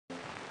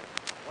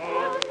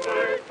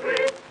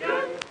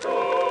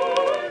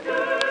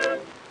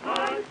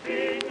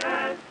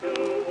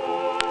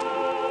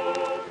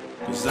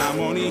I'm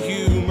only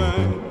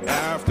human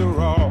after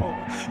all,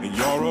 and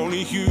you're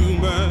only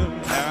human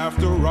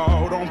after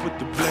all. Don't put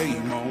the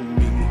blame on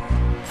me.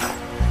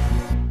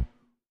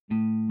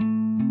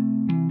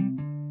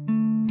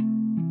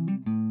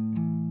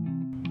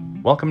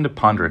 Welcome to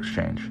Ponder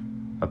Exchange,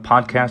 a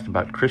podcast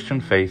about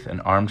Christian faith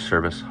and armed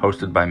service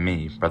hosted by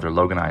me, Brother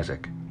Logan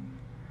Isaac.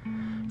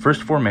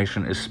 First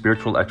Formation is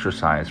spiritual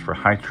exercise for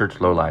high church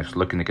lowlifes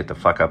looking to get the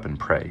fuck up and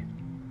pray.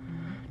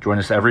 Join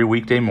us every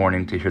weekday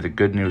morning to hear the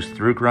good news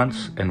through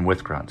grunts and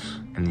with grunts,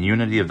 in the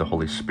unity of the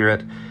Holy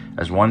Spirit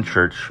as one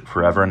church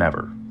forever and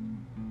ever.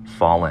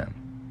 Fall in.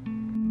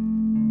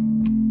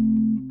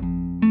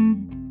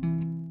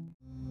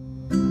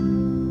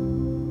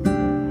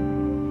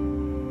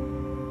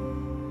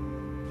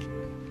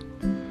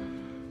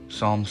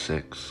 Psalm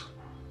 6.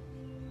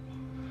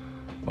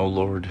 O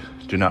Lord,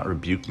 do not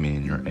rebuke me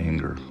in your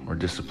anger, or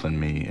discipline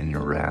me in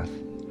your wrath.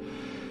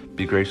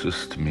 Be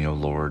gracious to me, O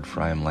Lord,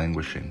 for I am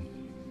languishing.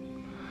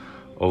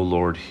 O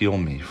Lord, heal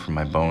me, for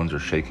my bones are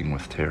shaking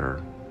with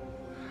terror.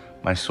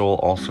 My soul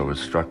also is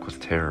struck with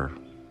terror,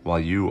 while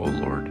you, O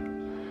Lord,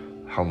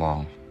 how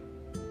long?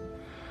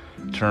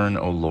 Turn,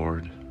 O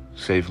Lord,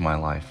 save my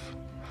life.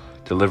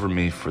 Deliver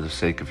me for the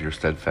sake of your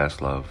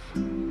steadfast love.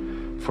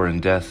 For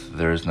in death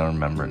there is no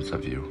remembrance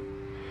of you.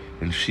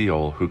 In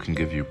Sheol, who can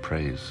give you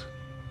praise?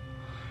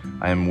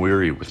 I am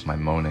weary with my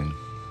moaning.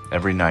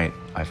 Every night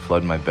I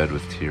flood my bed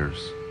with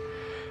tears.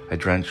 I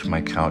drench my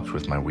couch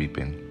with my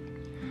weeping.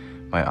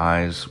 My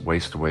eyes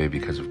waste away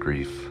because of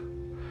grief.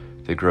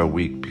 They grow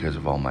weak because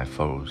of all my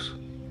foes.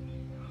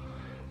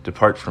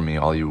 Depart from me,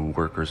 all you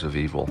workers of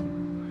evil,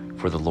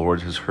 for the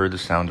Lord has heard the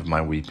sound of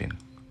my weeping.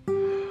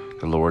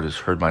 The Lord has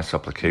heard my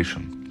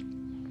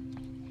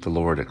supplication. The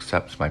Lord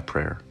accepts my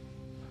prayer.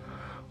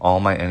 All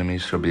my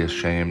enemies shall be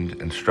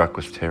ashamed and struck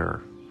with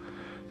terror.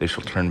 They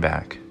shall turn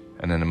back,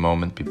 and in a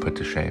moment be put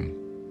to shame.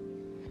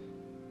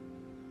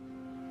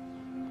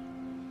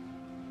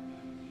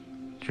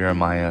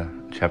 Jeremiah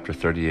chapter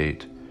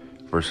 38,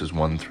 verses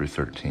 1 through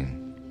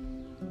 13.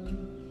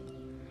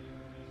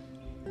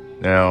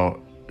 Now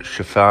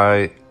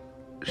Shephatiah,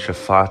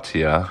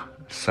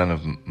 son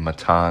of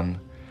Matan,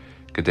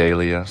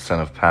 Gedaliah, son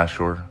of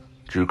Pashur,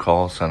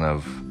 Jukal, son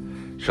of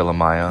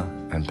Shelemiah,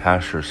 and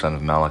Pashur, son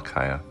of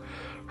Malachiah,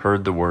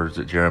 heard the words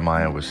that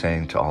Jeremiah was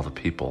saying to all the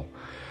people.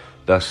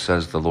 Thus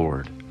says the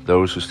Lord,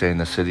 those who stay in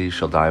the city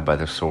shall die by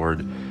the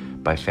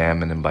sword, by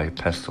famine, and by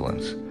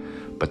pestilence.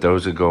 But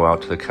those who go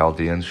out to the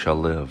Chaldeans shall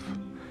live.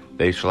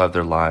 They shall have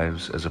their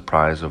lives as a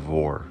prize of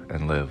war,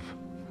 and live.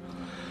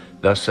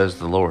 Thus says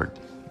the Lord,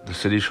 the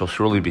city shall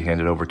surely be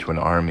handed over to the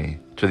army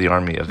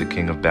of the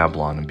king of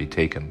Babylon, and be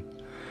taken.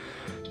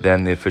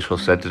 Then the official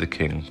said to the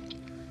king,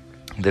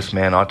 this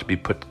man ought to be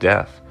put to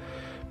death,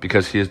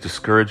 because he is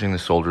discouraging the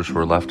soldiers who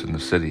are left in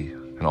the city,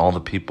 and all the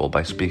people,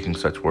 by speaking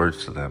such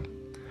words to them.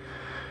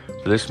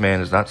 For this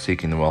man is not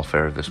seeking the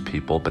welfare of this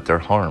people, but their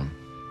harm.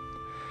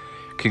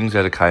 King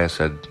Zedekiah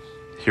said,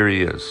 here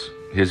he is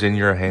in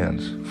your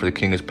hands, for the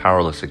king is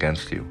powerless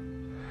against you.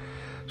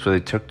 So they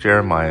took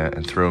Jeremiah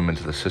and threw him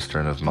into the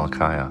cistern of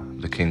Malchiah,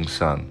 the king's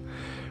son,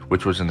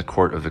 which was in the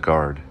court of the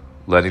guard,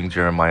 letting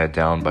Jeremiah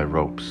down by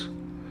ropes.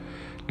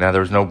 Now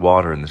there was no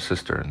water in the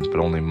cisterns, but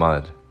only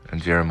mud,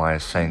 and Jeremiah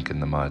sank in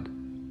the mud.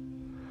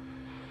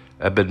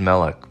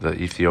 Ebed-melech the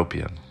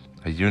Ethiopian,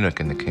 a eunuch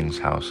in the king's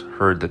house,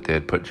 heard that they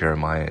had put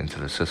Jeremiah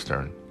into the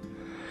cistern.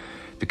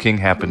 The king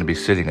happened to be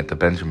sitting at the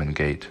Benjamin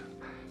gate,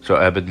 so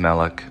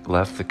Ebed-melech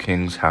left the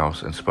king's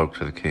house and spoke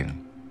to the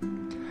king.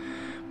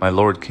 My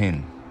lord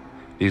king,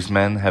 these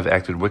men have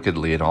acted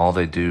wickedly in all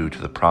they do to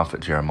the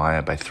prophet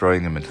Jeremiah by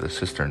throwing him into the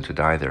cistern to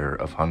die there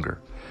of hunger,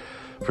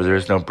 for there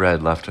is no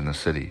bread left in the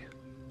city.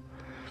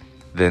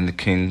 Then the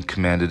king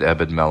commanded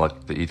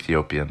Ebed-melech the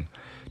Ethiopian,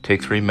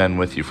 take 3 men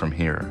with you from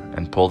here,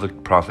 and pull the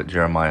prophet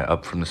Jeremiah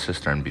up from the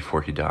cistern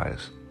before he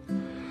dies.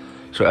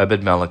 So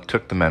Ebed-melech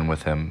took the men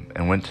with him,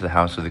 and went to the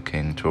house of the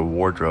king, to a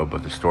wardrobe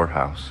of the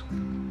storehouse,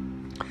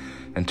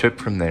 and took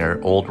from there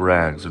old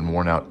rags and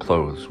worn-out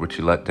clothes, which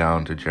he let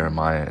down to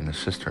Jeremiah in the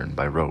cistern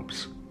by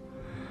ropes.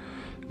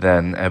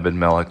 Then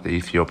Ebed-melech the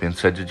Ethiopian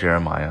said to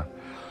Jeremiah,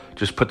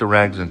 just put the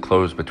rags and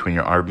clothes between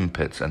your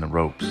armpits and the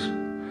ropes.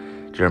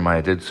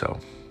 Jeremiah did so.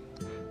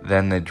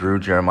 Then they drew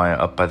Jeremiah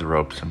up by the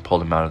ropes and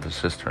pulled him out of the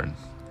cistern.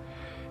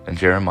 And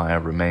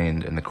Jeremiah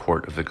remained in the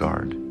court of the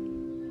guard.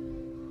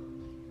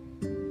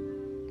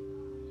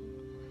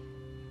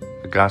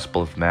 The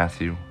Gospel of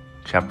Matthew,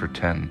 chapter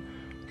 10,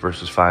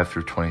 verses 5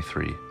 through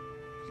 23.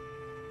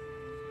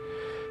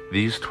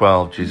 These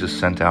 12 Jesus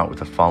sent out with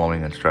the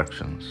following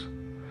instructions.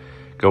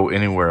 Go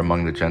anywhere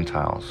among the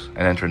Gentiles,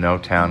 and enter no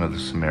town of the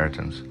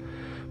Samaritans,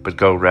 but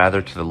go rather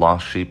to the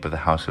lost sheep of the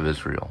house of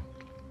Israel.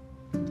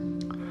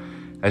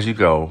 As you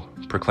go,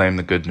 proclaim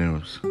the good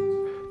news.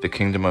 The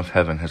kingdom of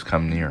heaven has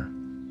come near.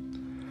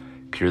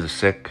 Cure the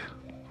sick,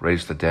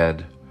 raise the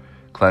dead,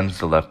 cleanse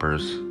the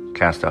lepers,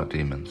 cast out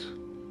demons.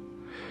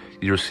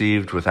 You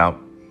received without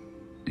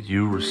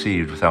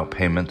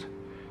payment,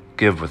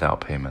 give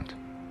without payment.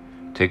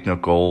 Take no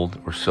gold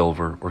or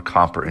silver or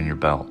copper in your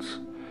belts,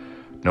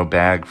 no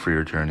bag for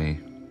your journey,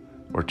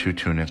 or 2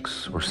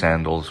 tunics, or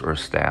sandals, or a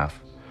staff,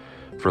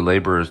 for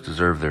laborers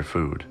deserve their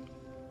food.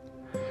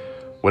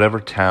 Whatever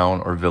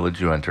town or village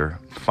you enter,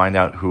 find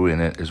out who in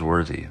it is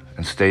worthy,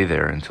 and stay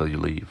there until you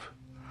leave.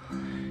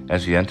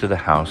 As you enter the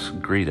house,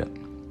 greet it.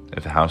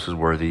 If the house is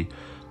worthy,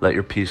 let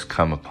your peace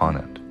come upon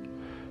it.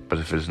 But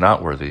if it is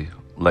not worthy,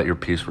 let your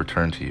peace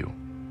return to you.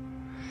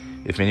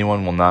 If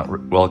anyone will not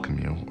welcome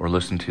you or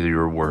listen to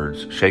your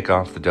words, shake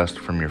off the dust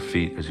from your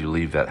feet as you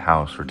leave that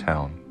house or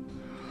town.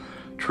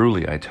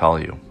 Truly, I tell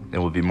you, it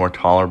will be more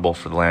tolerable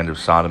for the land of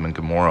Sodom and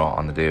Gomorrah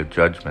on the day of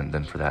judgment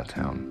than for that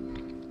town.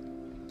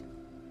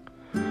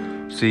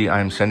 See,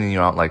 I am sending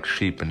you out like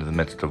sheep into the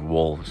midst of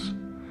wolves.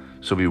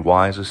 So be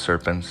wise as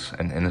serpents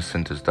and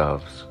innocent as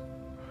doves.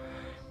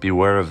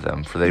 Beware of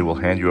them, for they will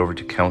hand you over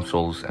to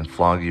councils and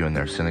flog you in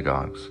their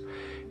synagogues,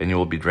 and you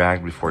will be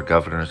dragged before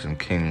governors and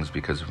kings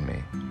because of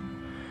me,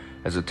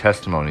 as a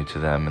testimony to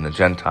them and the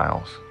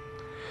Gentiles.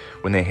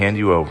 When they hand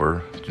you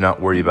over, do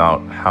not worry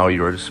about how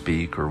you are to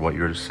speak or what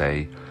you are to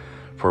say,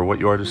 for what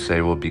you are to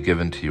say will be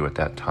given to you at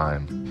that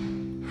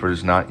time. For it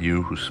is not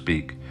you who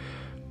speak,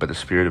 but the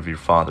Spirit of your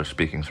Father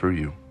speaking through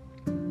you.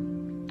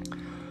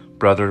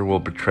 Brother will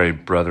betray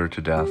brother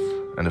to death,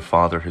 and a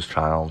father his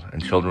child,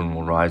 and children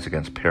will rise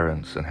against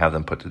parents and have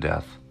them put to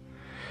death.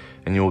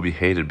 And you will be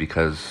hated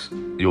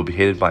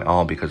by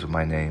all because of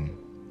my name.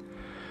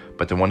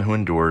 But the one who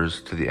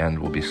endures to the end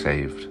will be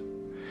saved.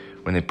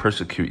 When they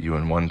persecute you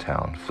in one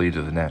town, flee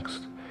to the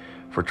next.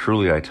 For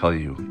truly I tell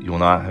you, you will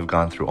not have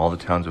gone through all the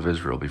towns of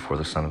Israel before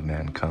the Son of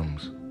Man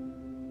comes.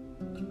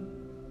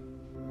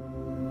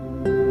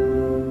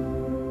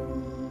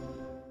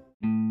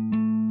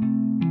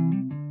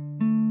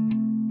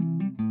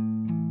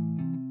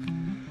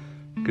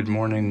 Good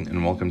morning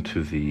and welcome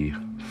to the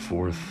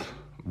 4th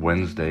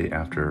Wednesday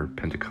after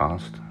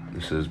Pentecost.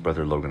 This is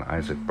Brother Logan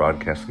Isaac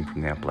broadcasting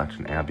from the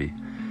Appalachian Abbey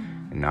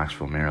in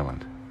Knoxville,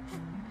 Maryland.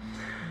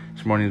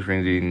 This morning's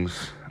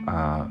readings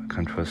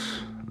come to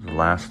us the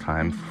last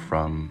time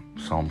from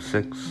Psalm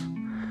 6,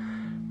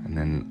 and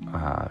then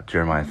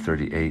Jeremiah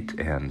 38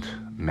 and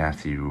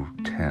Matthew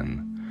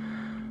 10.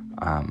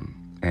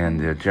 And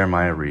the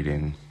Jeremiah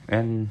reading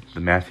and the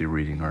Matthew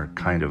reading are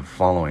kind of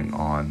following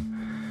on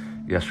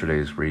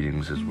yesterday's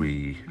readings as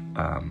we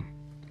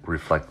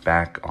reflect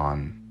back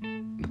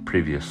on the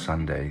previous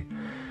Sunday.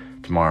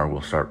 Tomorrow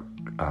we'll start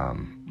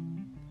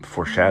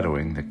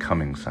foreshadowing the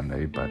coming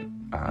Sunday, but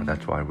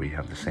that's why we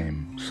have the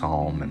same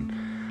psalm, and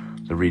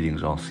the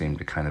readings all seem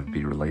to kind of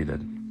be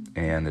related.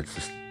 And it's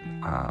this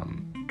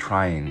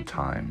trying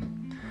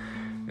time.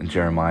 In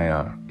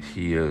Jeremiah,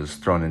 he is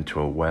thrown into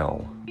a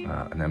well,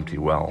 an empty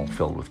well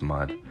filled with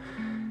mud,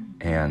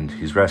 and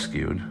he's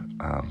rescued,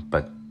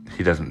 but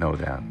he doesn't know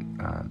that.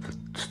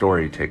 The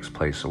story takes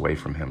place away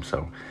from him,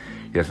 so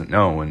he doesn't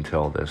know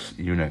until this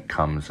eunuch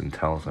comes and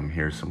tells him,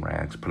 here's some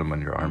rags, put them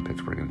under your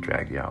armpits, we're going to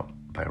drag you out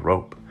by a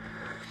rope.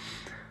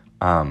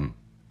 And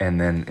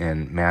then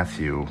in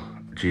Matthew,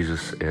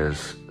 Jesus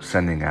is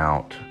sending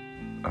out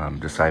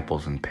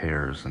disciples in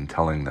pairs and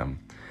telling them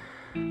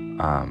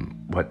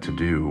what to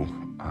do.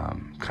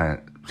 Kind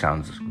of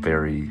sounds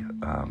very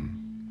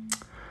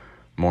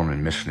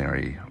Mormon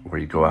missionary, where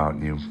you go out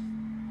and you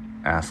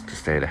ask to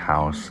stay at a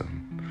house, and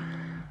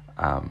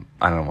I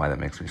don't know why that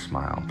makes me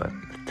smile, but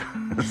it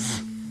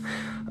does.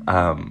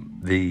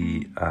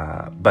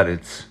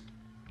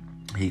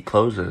 He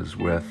closes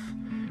with,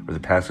 or the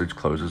passage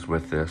closes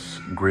with this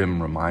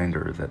grim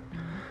reminder that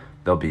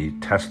they'll be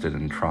tested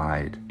and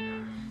tried.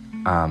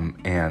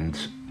 And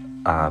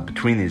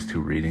between these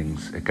two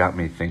readings, it got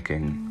me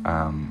thinking.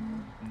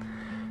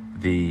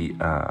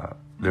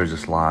 There's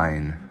this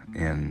line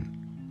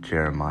in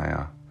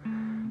Jeremiah,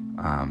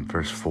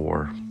 verse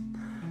 4.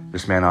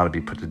 This man ought to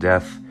be put to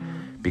death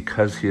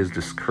because he is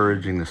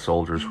discouraging the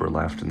soldiers who are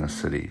left in the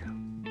city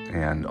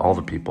and all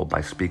the people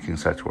by speaking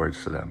such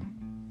words to them.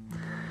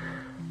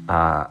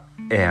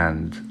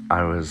 And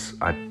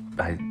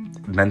I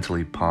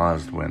mentally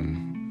paused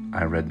when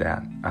I read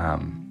that.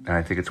 And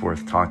I think it's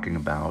worth talking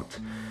about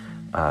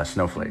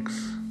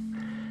snowflakes.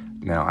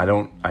 Now, I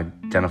don't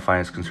identify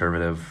as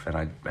conservative, and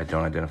I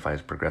don't identify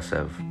as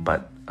progressive,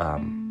 but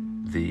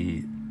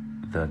the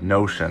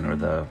notion or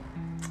the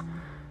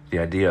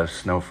idea of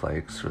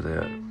snowflakes,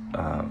 or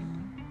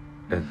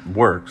it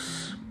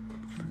works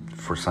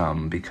for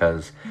some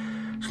because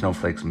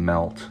snowflakes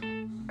melt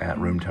at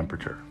room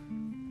temperature.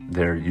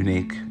 They're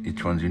unique,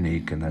 each one's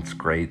unique, and that's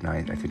great, and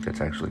I think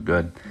that's actually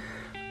good.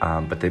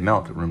 But they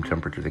melt at room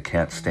temperature. They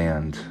can't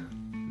stand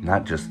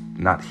not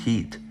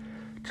heat,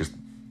 just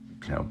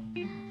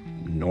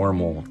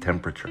normal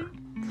temperature.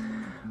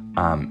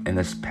 And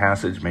this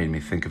passage made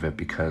me think of it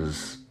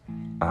because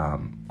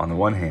on the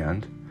one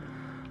hand,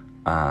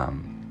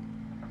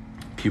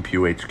 Pew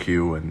Pew HQ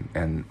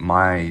and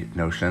my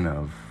notion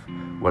of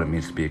what it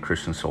means to be a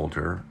Christian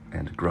soldier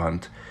and a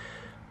grunt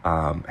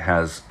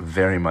has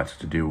very much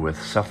to do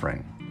with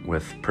suffering,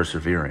 with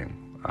persevering.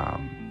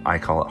 I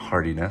call it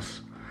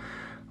hardiness,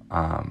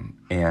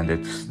 and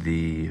it's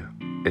the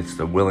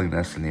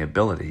willingness and the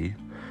ability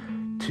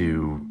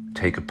to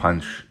take a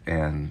punch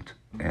and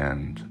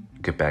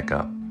get back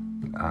up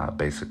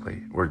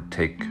basically, or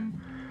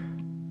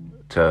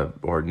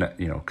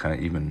kind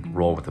of even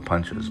roll with the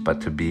punches,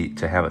 but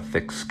to have a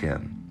thick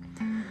skin.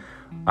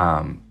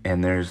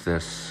 And there's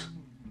this,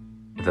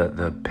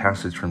 the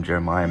passage from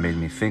Jeremiah made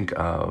me think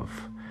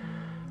of,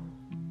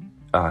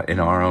 in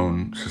our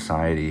own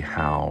society,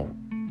 how,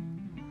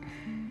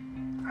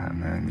 I'm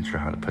not even sure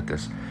how to put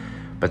this,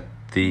 but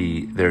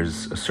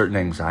there's a certain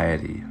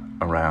anxiety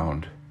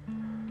around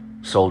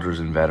soldiers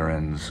and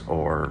veterans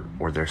or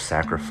their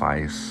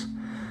sacrifice,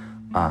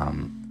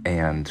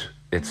 and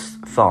it's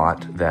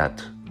thought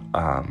that,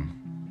 on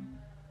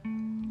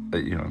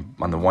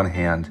the one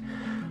hand,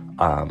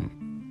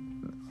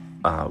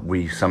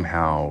 we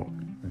somehow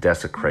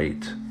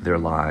desecrate their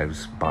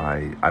lives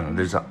by,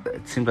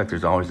 it seems like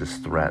there's always this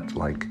threat,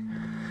 like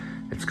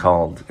it's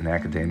called in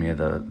academia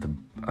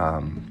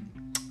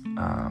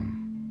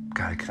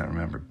God, I can't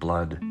remember,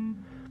 blood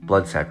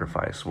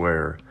sacrifice,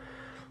 where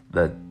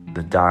the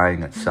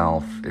dying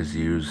itself is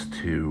used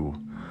to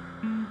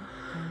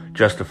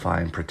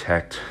justify and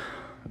protect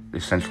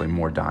essentially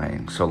more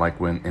dying. So like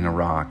when in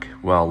Iraq,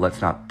 well,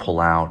 let's not pull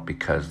out,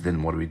 because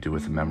then what do we do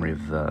with the memory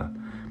of the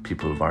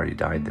people who've already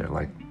died there?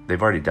 Like,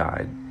 they've already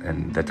died,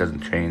 and that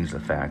doesn't change the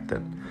fact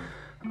that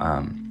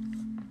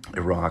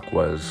Iraq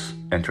was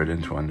entered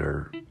into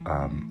under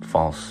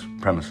false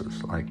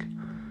premises. Like,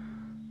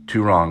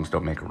 two wrongs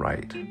don't make a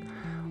right.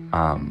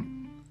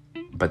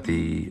 But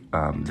the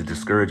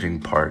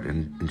discouraging part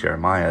in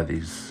Jeremiah,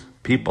 these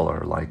people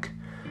are like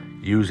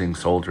using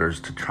soldiers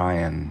to try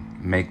and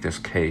make this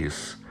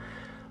case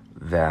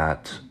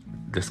that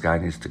this guy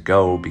needs to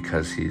go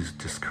because he's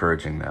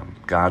discouraging them.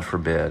 God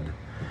forbid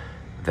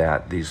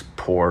that these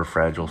poor,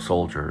 fragile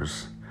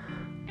soldiers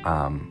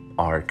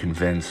are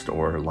convinced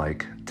or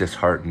like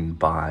disheartened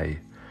by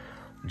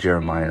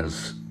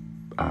Jeremiah's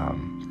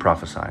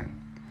prophesying.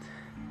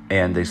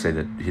 And they say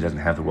that he doesn't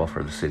have the welfare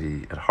of the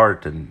city at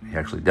heart, and he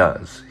actually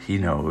does. He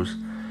knows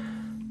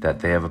that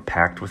they have a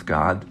pact with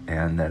God,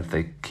 and that if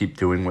they keep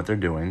doing what they're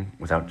doing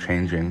without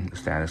changing the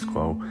status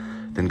quo,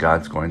 then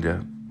something's going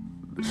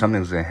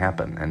to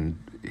happen. And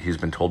he's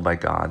been told by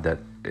God that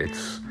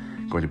it's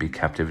going to be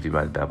captivity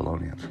by the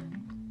Babylonians.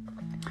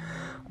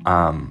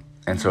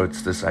 And so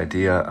it's this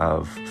idea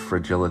of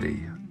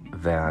fragility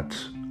that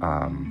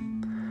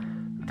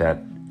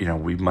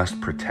we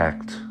must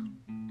protect,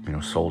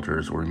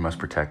 soldiers, or we must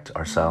protect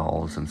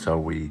ourselves, and so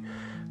we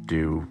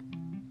do,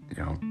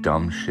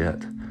 dumb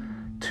shit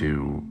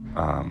to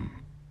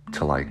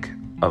like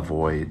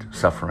avoid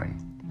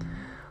suffering.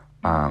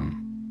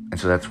 And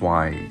so that's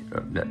why,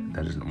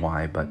 that isn't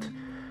why, but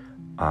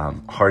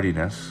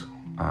hardiness,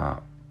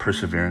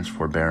 perseverance,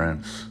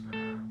 forbearance,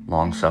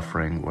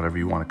 long-suffering, whatever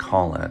you want to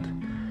call it,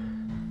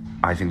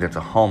 I think that's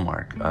a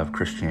hallmark of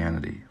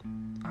Christianity,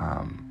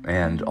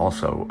 and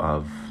also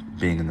of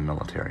being in the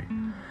military.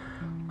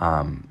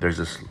 There's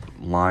this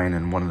line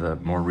in one of the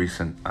more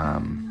recent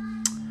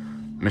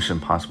Mission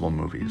Impossible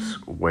movies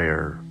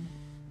where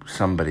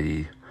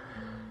somebody,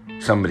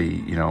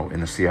 in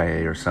the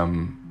CIA or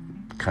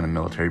some kind of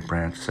military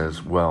branch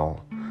says,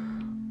 well,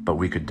 but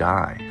we could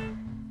die,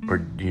 or,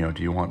 do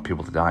you want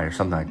people to die, or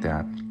something like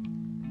that.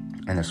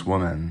 And this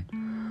woman,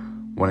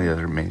 one of the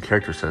other main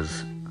characters,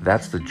 says,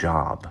 that's the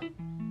job.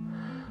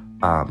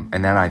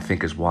 And that, I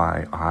think, is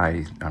why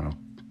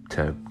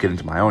to get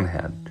into my own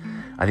head,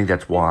 I think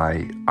that's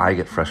why I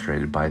get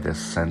frustrated by this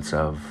sense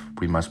of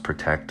we must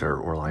protect,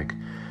 or like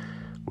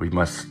we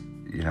must,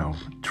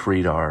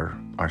 treat our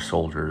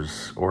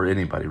soldiers, or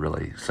anybody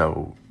really,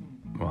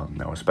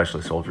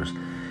 especially soldiers,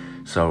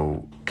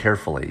 so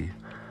carefully.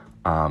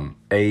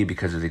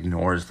 Because it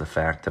ignores the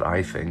fact that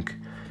I think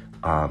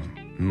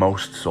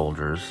most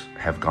soldiers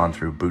have gone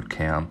through boot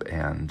camp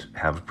and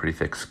have a pretty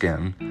thick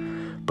skin,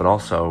 but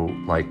also,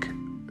 like,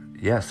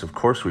 yes, of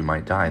course we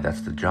might die,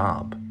 that's the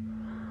job.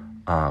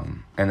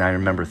 And I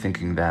remember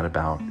thinking that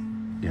about,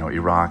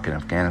 Iraq and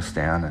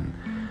Afghanistan, and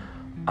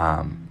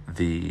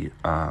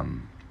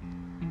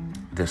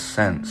this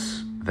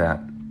sense that,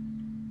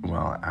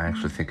 well, I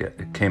actually think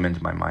it came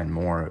into my mind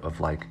more of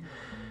like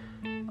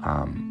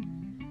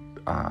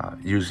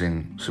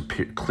using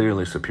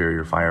clearly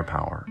superior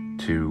firepower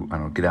to,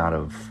 get out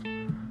of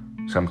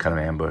some kind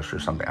of ambush or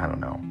something, I don't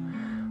know.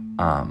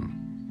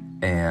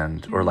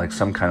 Or like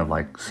some kind of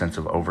like sense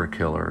of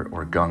overkill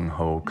or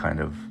gung-ho kind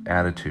of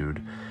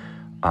attitude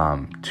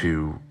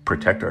to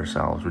protect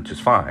ourselves, which is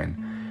fine.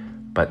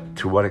 But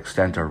to what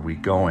extent are we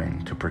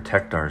going to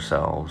protect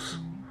ourselves?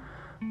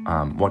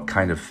 What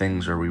kind of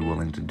things are we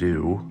willing to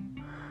do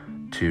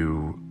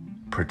to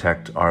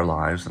protect our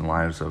lives and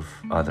lives of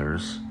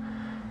others?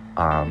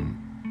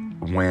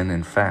 When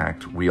in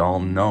fact we all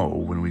know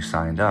when we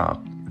signed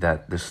up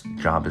that this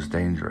job is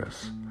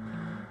dangerous.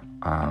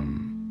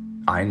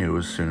 I knew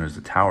as soon as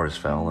the towers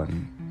fell,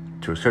 and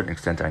to a certain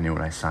extent I knew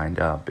when I signed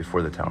up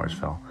before the towers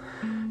fell,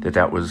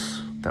 that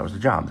was the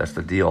job. That's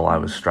the deal I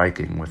was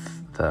striking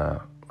with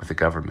the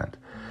government.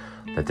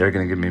 That they're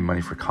going to give me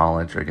money for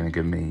college, they're going to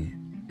give me,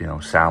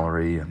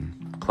 salary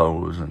and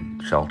clothes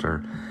and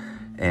shelter,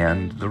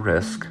 and the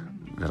risk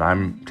that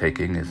I'm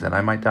taking is that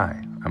I might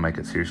die. I might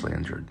get seriously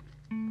injured.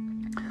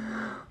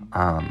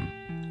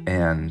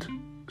 And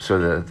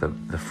so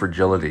the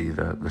fragility,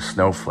 the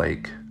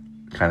snowflake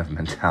kind of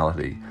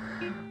mentality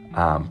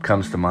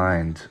comes to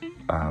mind,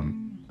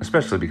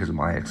 especially because of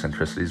my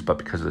eccentricities, but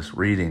because of this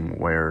reading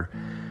where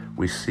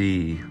we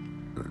see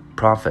the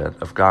prophet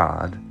of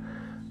God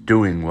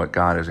doing what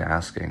God is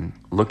asking,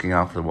 looking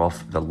out for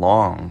the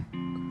long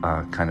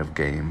kind of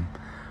game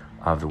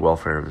of the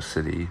welfare of the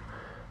city,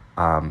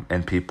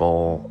 and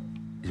people,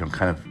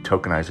 kind of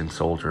tokenizing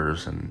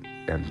soldiers and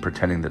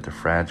pretending that they're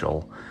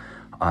fragile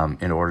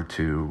in order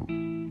to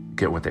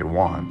get what they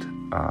want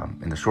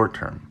in the short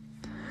term.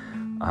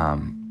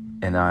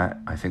 And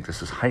I think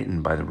this is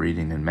heightened by the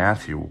reading in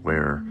Matthew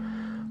where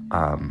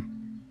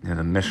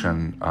the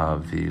mission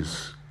of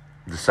these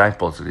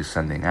disciples that he's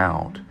sending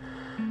out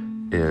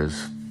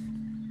is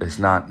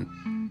not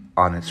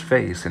on its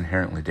face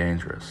inherently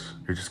dangerous.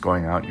 You're just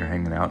going out and you're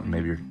hanging out and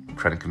maybe you're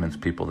trying to convince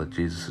people that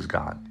Jesus is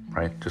God,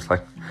 right? Just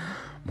like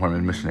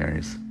Mormon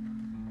missionaries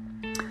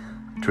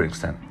to an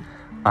extent.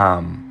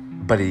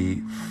 But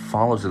he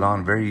follows it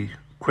on very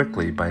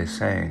quickly by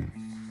saying,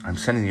 I'm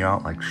sending you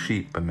out like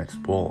sheep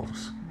amidst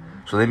wolves.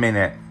 So they may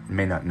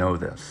not know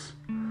this.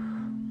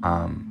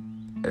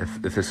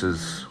 If this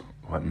is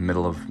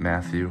middle of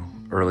Matthew,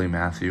 early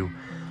Matthew,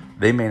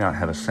 they may not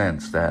have a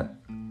sense that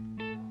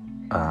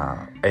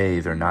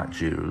they're not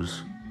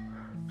Jews.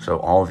 So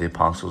all of the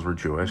apostles were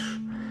Jewish,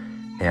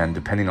 and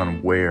depending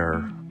on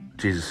where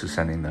Jesus is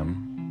sending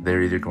them,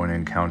 they're either going to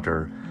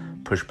encounter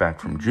pushback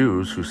from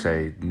Jews who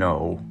say,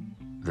 no,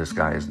 this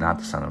guy is not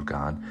the Son of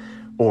God,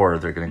 or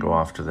they're going to go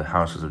off to the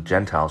houses of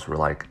Gentiles who are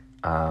like,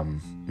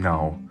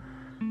 no,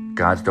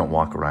 gods don't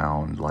walk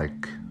around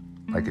like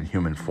in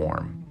human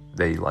form.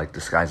 They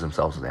disguise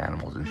themselves as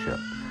animals and shit.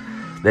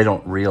 They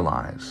don't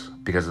realize,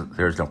 because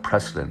there's no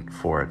precedent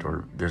for it,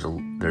 or there's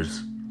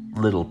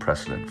little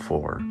precedent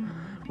for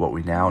what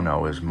we now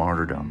know as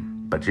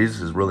martyrdom. But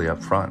Jesus is really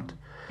upfront.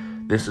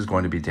 This is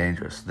going to be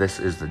dangerous. This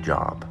is the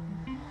job.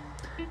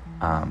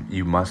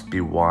 You must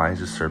be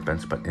wise as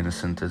serpents, but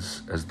innocent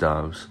as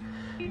doves.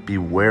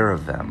 Beware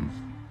of them,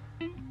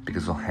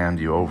 because they'll hand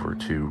you over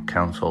to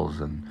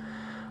councils, and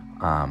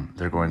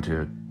they're going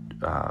to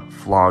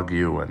flog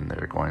you, and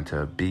they're going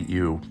to beat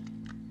you.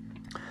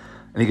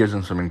 And he gives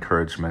them some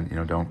encouragement,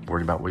 don't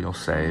worry about what you'll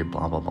say,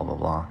 blah, blah, blah, blah,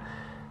 blah.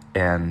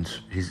 And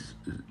he's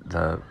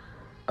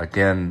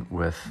again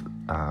with,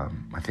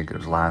 I think it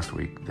was last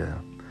week,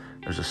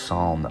 there's a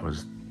psalm that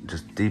was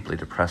just deeply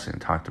depressing. It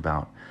talked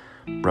about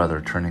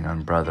brother turning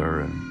on brother,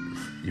 and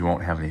you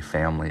won't have any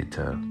family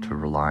to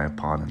rely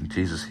upon. And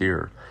Jesus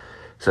here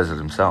says it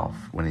himself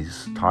when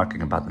he's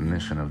talking about the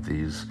mission of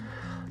these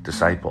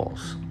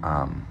disciples.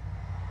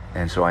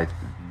 And so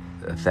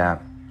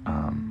that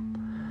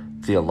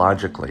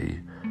theologically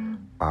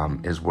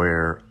is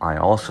where I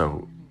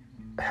also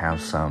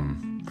have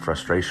some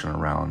frustration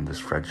around this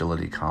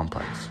fragility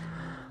complex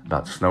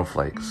about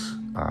snowflakes,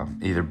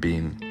 either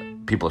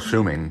being people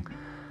assuming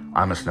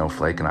I'm a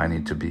snowflake and I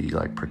need to be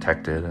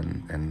protected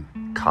and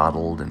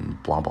coddled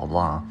and blah, blah,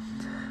 blah.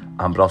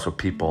 But also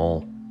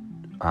people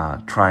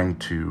trying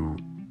to,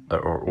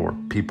 or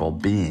people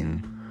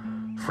being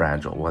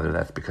fragile, whether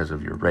that's because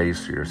of your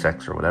race or your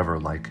sex or whatever.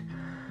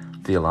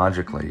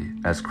 Theologically,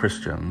 as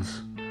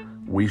Christians,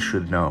 we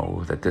should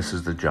know that this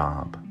is the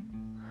job.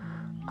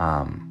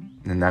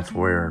 And that's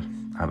where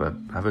I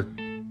have a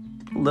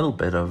little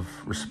bit of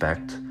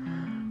respect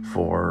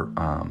for,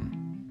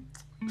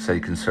 say,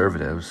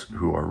 conservatives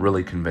who are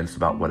really convinced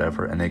about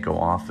whatever, and they go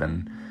off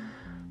and,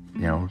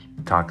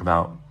 talk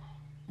about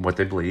what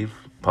they believe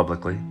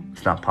publicly.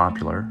 It's not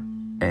popular,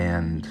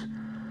 and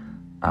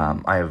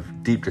I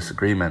have deep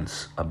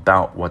disagreements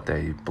about what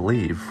they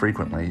believe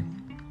frequently,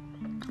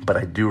 but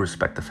I do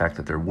respect the fact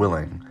that they're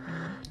willing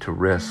to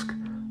risk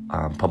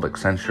public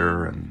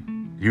censure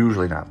and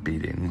usually not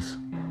beatings.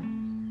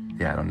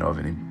 Yeah, I don't know of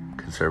any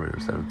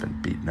conservatives that have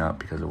been beaten up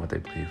because of what they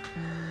believe.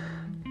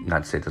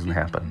 Not to say it doesn't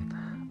happen.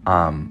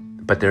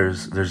 But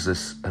there's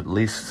this, at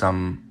least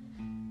some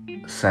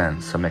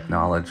sense, some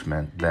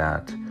acknowledgement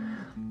that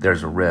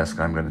there's a risk,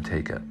 I'm going to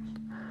take it.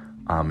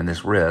 And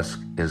this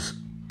risk is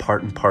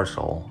part and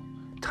parcel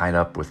tied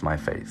up with my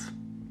faith.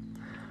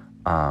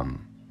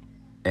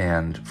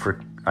 And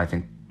I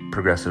think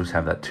progressives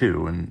have that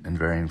too in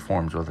varying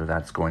forms, whether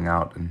that's going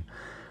out and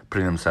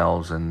putting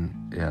themselves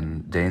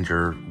in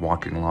danger,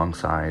 walking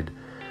alongside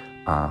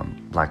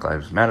Black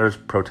Lives Matter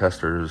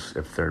protesters,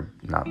 if they're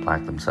not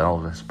black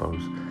themselves, I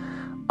suppose.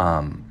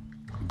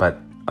 But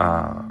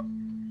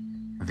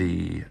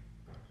the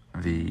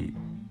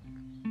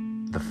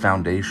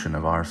foundation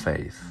of our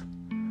faith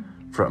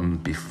from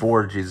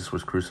before Jesus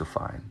was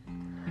crucified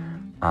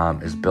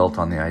is built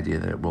on the idea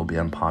that it will be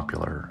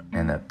unpopular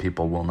and that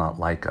people will not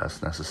like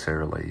us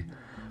necessarily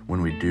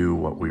when we do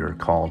what we are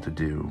called to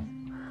do,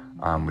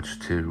 which is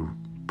to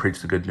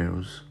preach the good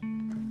news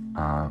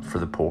for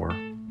the poor,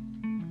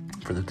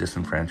 for the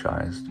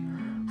disenfranchised,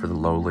 for the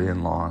lowly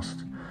and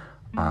lost,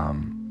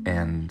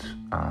 and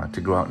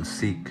to go out and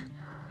seek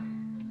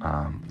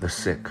the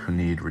sick who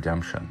need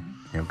redemption.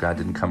 God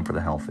didn't come for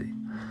the healthy.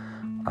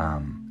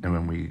 And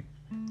when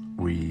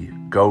we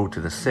go to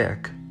the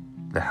sick,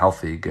 the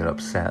healthy get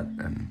upset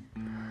and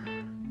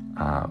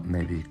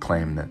maybe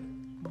claim that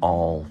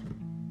all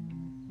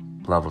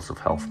levels of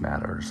health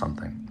matter or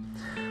something.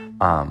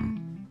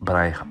 But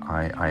I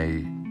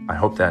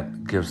hope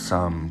that gives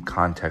some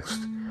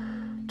context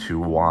to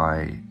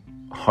why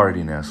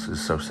hardiness is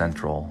so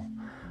central,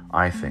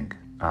 I think,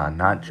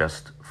 not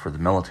just for the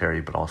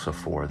military, but also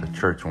for the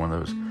church. One of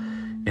those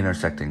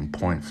intersecting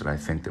points that I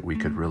think that we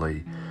could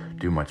really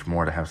do much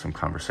more to have some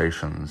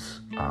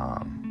conversations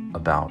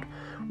about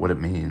what it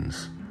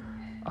means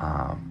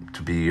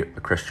to be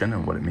a Christian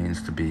and what it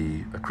means to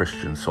be a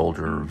Christian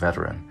soldier or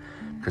veteran,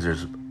 because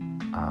there's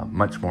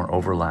much more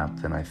overlap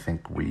than I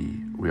think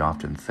we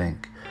often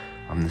think.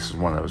 This is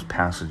one of those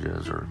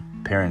passages or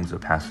pairings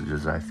of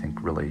passages that I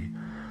think really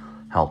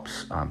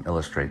helps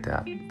illustrate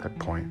that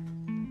point.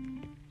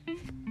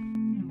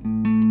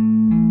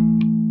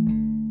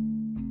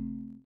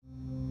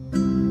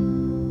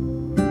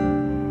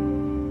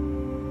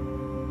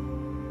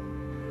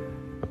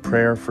 A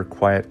prayer for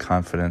quiet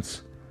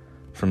confidence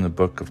from the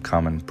Book of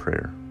Common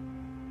Prayer.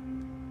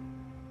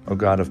 O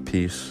God of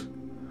peace,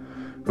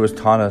 who has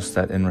taught us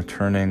that in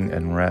returning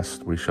and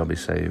rest we shall be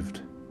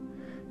saved,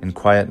 in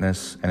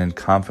quietness and in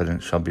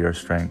confidence shall be our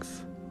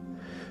strength.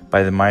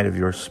 By the might of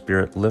your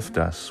Spirit, lift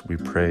us, we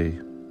pray,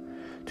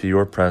 to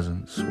your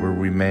presence, where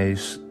we may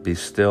be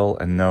still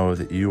and know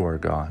that you are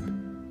God.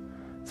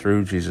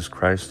 Through Jesus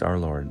Christ our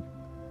Lord.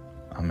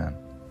 Amen.